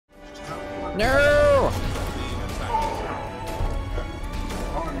No!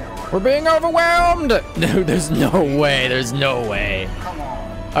 We're being overwhelmed! No, there's no way. There's no way.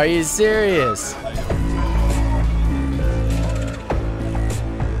 Are you serious?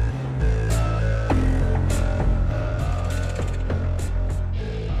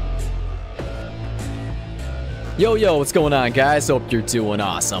 Yo, what's going on, guys? Hope you're doing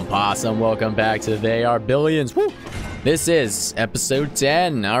awesome, possum. Welcome back to They Are Billions. Woo! This is episode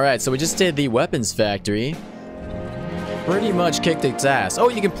 10. All right, so we just did the weapons factory. Pretty much kicked its ass. Oh,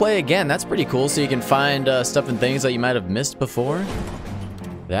 you can play again. That's pretty cool. So you can find stuff and things that you might have missed before.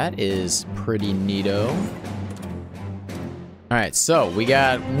 That is pretty neato. All right, so we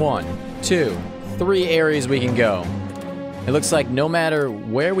got 1, 2, 3 areas we can go. It looks like no matter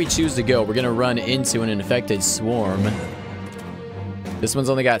where we choose to go, we're gonna run into an infected swarm. This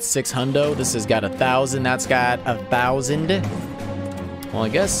one's only got 600. This has got 1,000. That's got 1,000. Well, I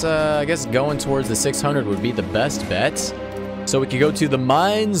guess going towards the 600 would be the best bet. So we could go to the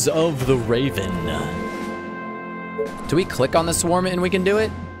Mines of the Raven. Do we click on the swarm and we can do it?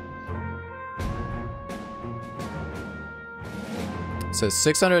 So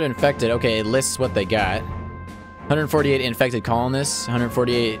 600 infected. Okay, it lists what they got. 148 infected colonists,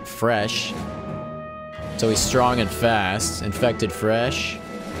 148 fresh. So he's strong and fast. Infected fresh.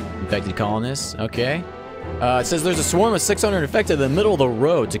 Infected colonists. Okay. It says there's a swarm of 600 infected in the middle of the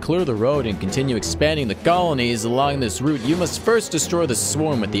road. To clear the road and continue expanding the colonies along this route, you must first destroy the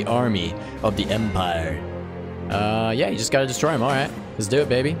swarm with the army of the Empire. Yeah, you just gotta destroy them. Alright. Let's do it,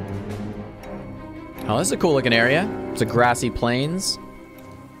 baby. Oh, this is a cool looking area. It's a grassy plains.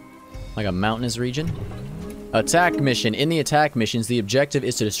 Like a mountainous region. Attack mission. In the attack missions, the objective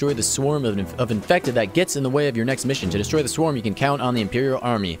is to destroy the swarm of infected that gets in the way of your next mission. To destroy the swarm, you can count on the Imperial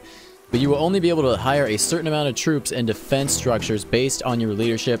Army, but you will only be able to hire a certain amount of troops and defense structures based on your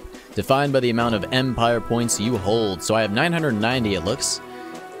leadership, defined by the amount of Empire points you hold. So I have 990, it looks.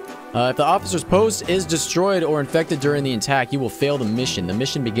 If the officer's post is destroyed or infected during the attack, you will fail the mission. The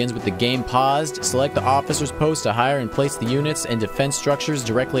mission begins with the game paused. Select the officer's post to hire and place the units and defense structures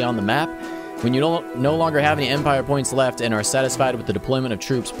directly on the map. When you no longer have any Empire points left and are satisfied with the deployment of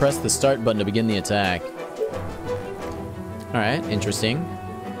troops, press the start button to begin the attack. Alright, interesting.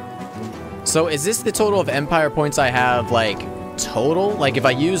 So is this the total of Empire points I have, like, total? Like, if I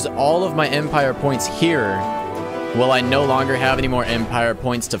use all of my Empire points here, will I no longer have any more Empire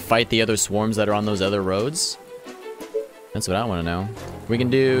points to fight the other swarms that are on those other roads? That's what I want to know. We can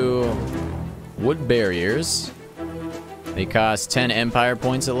do wood barriers. They cost 10 Empire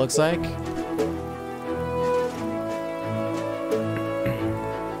points, it looks like.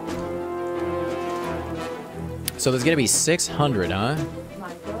 So there's gonna be 600, huh?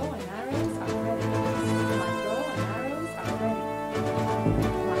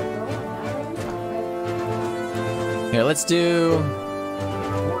 Here, let's do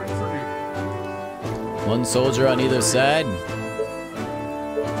 1 soldier on either side.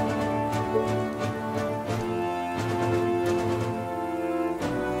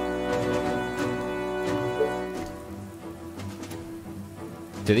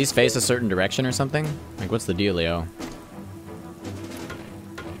 Do these face a certain direction or something? Like, what's the dealio?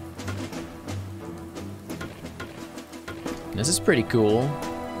 This is pretty cool.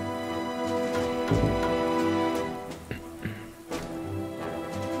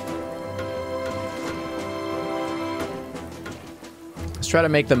 Let's try to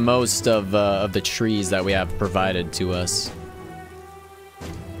make the most of the trees that we have provided to us.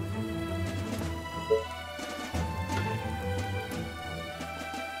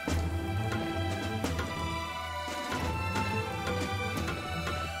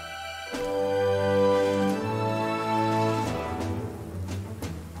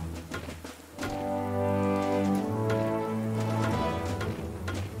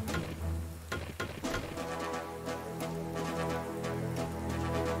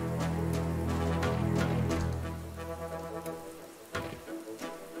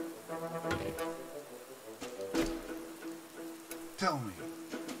 Tell me.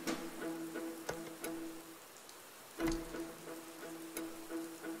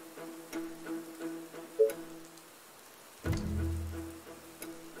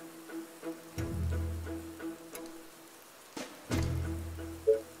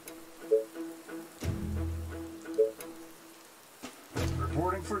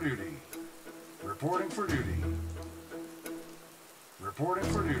 Reporting for duty. Reporting for duty. Reporting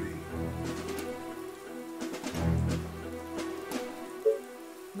for duty.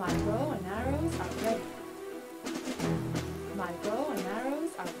 My bow and arrows are ready. My bow and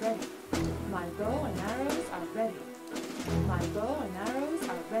arrows are ready. My bow and arrows are ready. My bow and arrows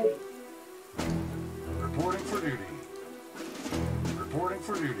are ready.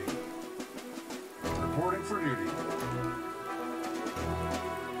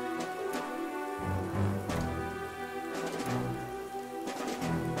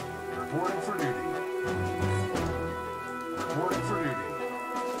 Reporting for duty. Reporting for duty.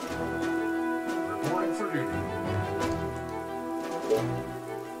 Reporting for duty.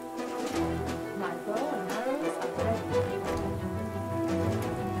 My bow and arrows are ready.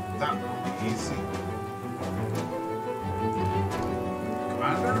 That will be easy.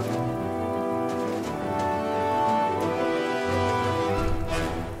 Commander?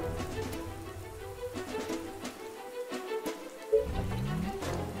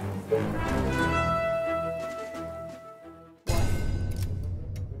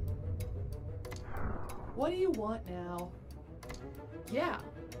 What do you want now? Yeah.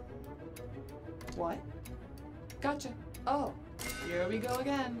 What? Gotcha. Oh, here we go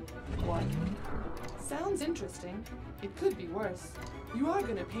again. What? Sounds interesting. It could be worse. You are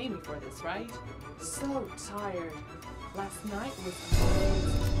gonna pay me for this, right? So tired. Last night was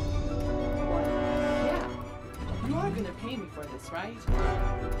amazing. What? Yeah. You are gonna pay me for this, right?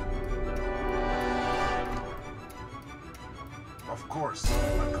 Of course,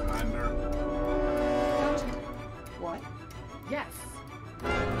 my commander. Gotcha. What? Yes.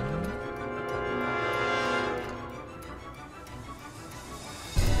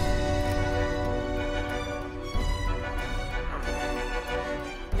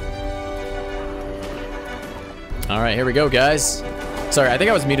 All right, here we go, guys. Sorry, I think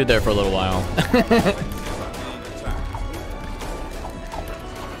I was muted there for a little while.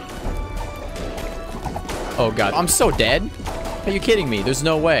 Oh god, I'm so dead. Are you kidding me? There's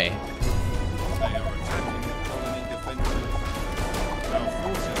no way.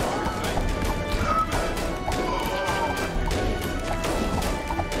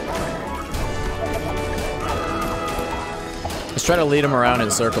 Let's try to lead him around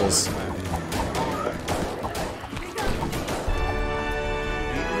in circles.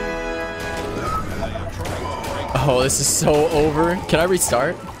 Oh, this is so over. Can I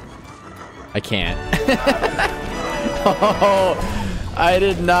restart? I can't. Oh, I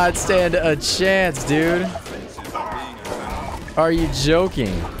did not stand a chance, dude. Are you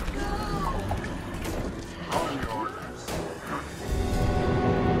joking?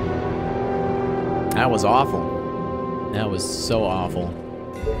 That was awful. That was so awful.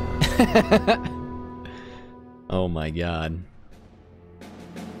 Oh my god.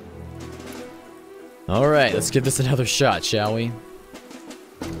 Alright, let's give this another shot, shall we?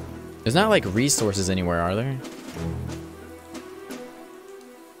 There's not like resources anywhere, are there?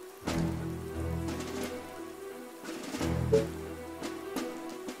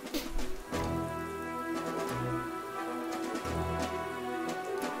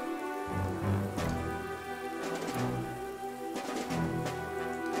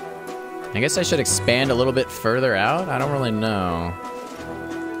 I guess I should expand a little bit further out? I don't really know.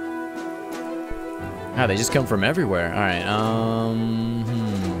 Ah, they just come from everywhere. Alright,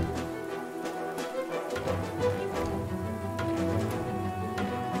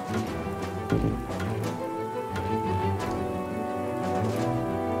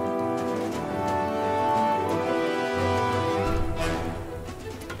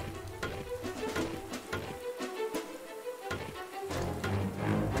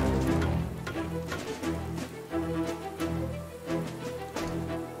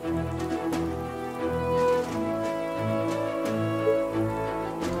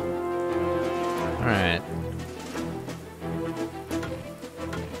 Alright.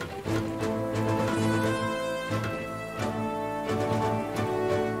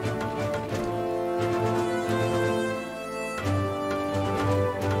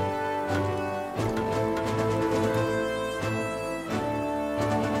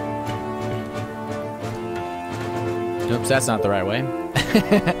 Oops, that's not the right way.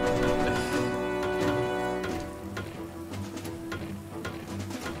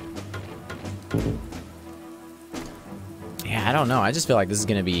 Yeah, I don't know. I just feel like this is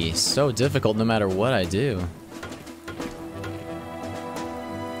gonna be so difficult no matter what I do.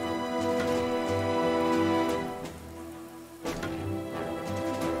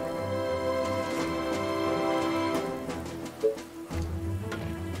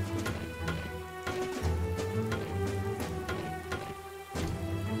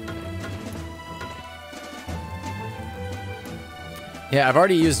 Yeah, I've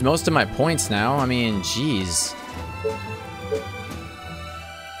already used most of my points now. I mean, jeez.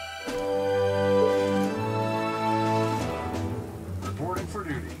 Reporting for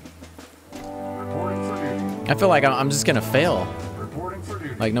duty. Reporting for duty. I feel like I'm just gonna fail. Reporting for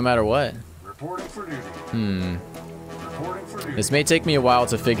duty. Like, no matter what. Reporting for duty. Hmm. Reporting for duty. This may take me a while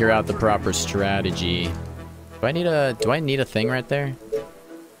to figure out the proper strategy. Do I need a thing right there?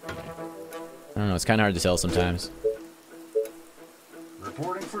 I don't know, it's kinda hard to tell sometimes.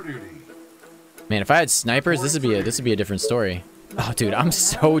 Reporting for duty. Man, if I had snipers, this would be a different story. Oh, dude, I'm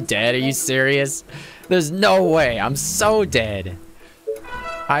so dead. Are you serious? There's no way. I'm so dead.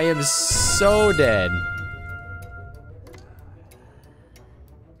 I am so dead.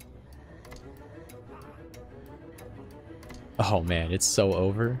 Oh man, it's so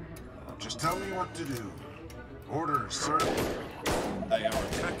over. Just tell me what to do. Orders, sir. They are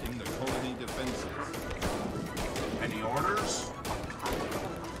attacking the colony defenses. Any orders?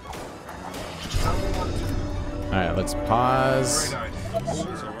 Just tell me what to do. All right, let's pause. Great idea.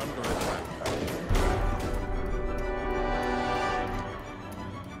 Walls are under attack.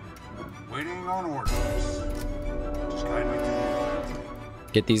 Waiting on orders. Just guide me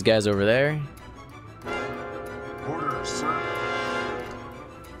through. Get these guys over there. Orders, sir.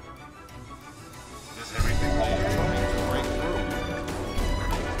 Is everything They are okay? trying to break through.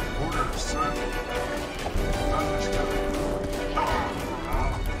 Orders, sir. Understood.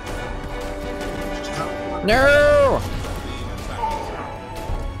 Just tell me what No!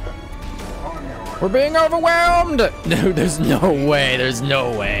 on your order. We're being overwhelmed! No, there's no way. There's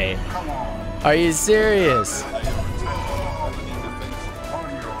no way. Come on. Are you serious? They are attacking the colony defenses. On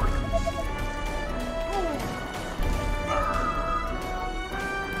your orders.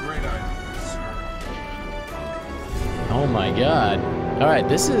 Great idea, sir. Oh my god. Alright,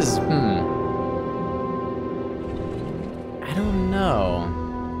 this is... I don't know.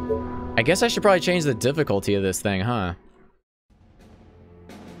 I guess I should probably change the difficulty of this thing, huh?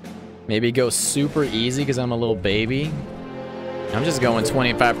 Maybe go super easy because I'm a little baby. I'm just going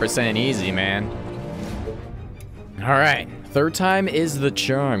 25% easy, man. Alright. Third time is the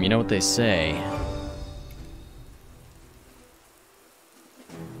charm. You know what they say.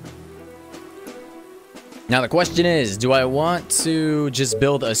 Now the question is, do I want to just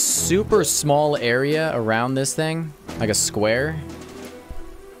build a super small area around this thing? Like a square?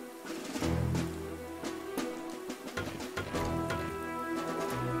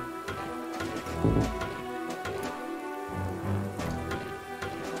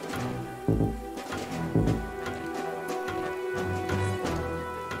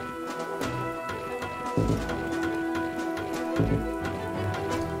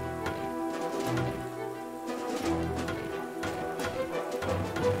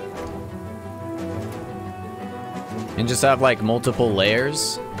 And just have like multiple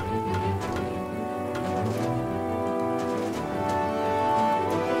layers?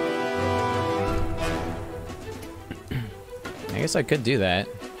 I guess I could do that.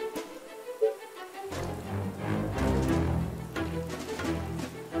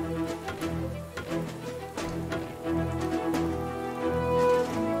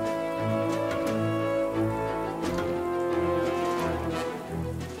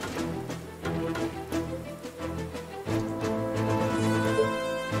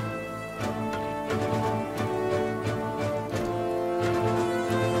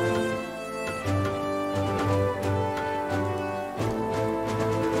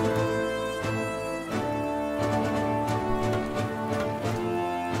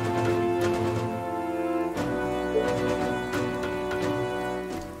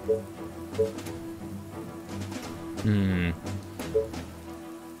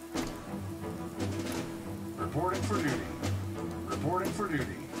 Reporting for duty. Reporting for duty.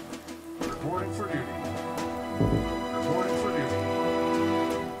 Reporting for duty. Reporting for duty.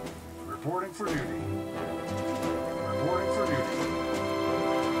 Reporting for duty. Reporting for duty.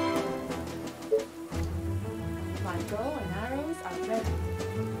 My bow and arrows are ready.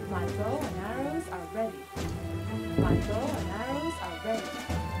 My bow and arrows are ready. My bow and arrows are ready.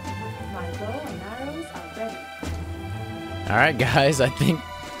 My bow and arrows are ready. All right, guys, I think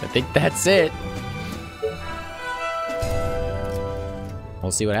that's it.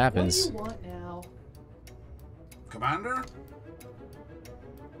 We'll see what What happens. do you want now? Commander?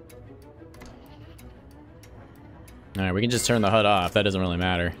 All right, we can just turn the HUD off. That doesn't really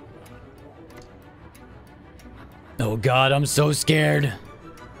matter. Oh God, I'm so scared.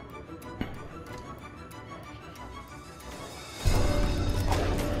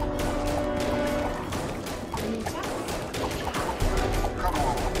 Any attacks? Come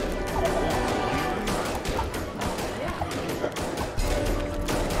on. Yeah.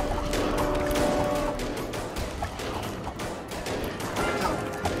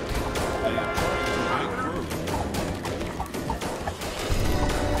 They are trying to break through.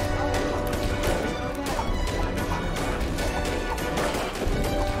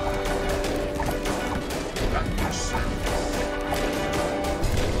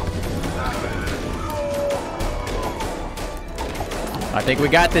 I think we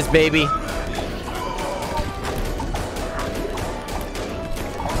got this, baby.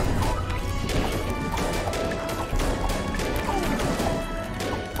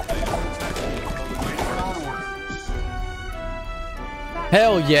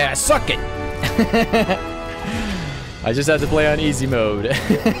 Hell yeah, suck it! I just have to play on easy mode.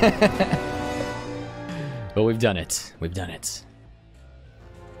 But we've done it. We've done it.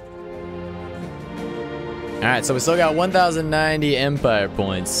 Alright, so we still got 1,090 Empire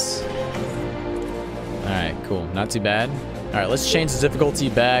points. Alright, cool. Not too bad. Alright, let's change the difficulty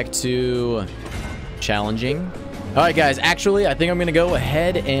back to challenging. Alright guys, actually, I think I'm going to go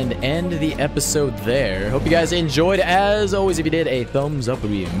ahead and end the episode there. Hope you guys enjoyed. As always, if you did, a thumbs up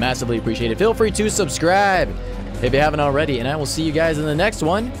would be massively appreciated. Feel free to subscribe if you haven't already, and I will see you guys in the next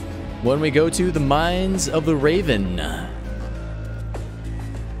one when we go to the Mines of the Raven.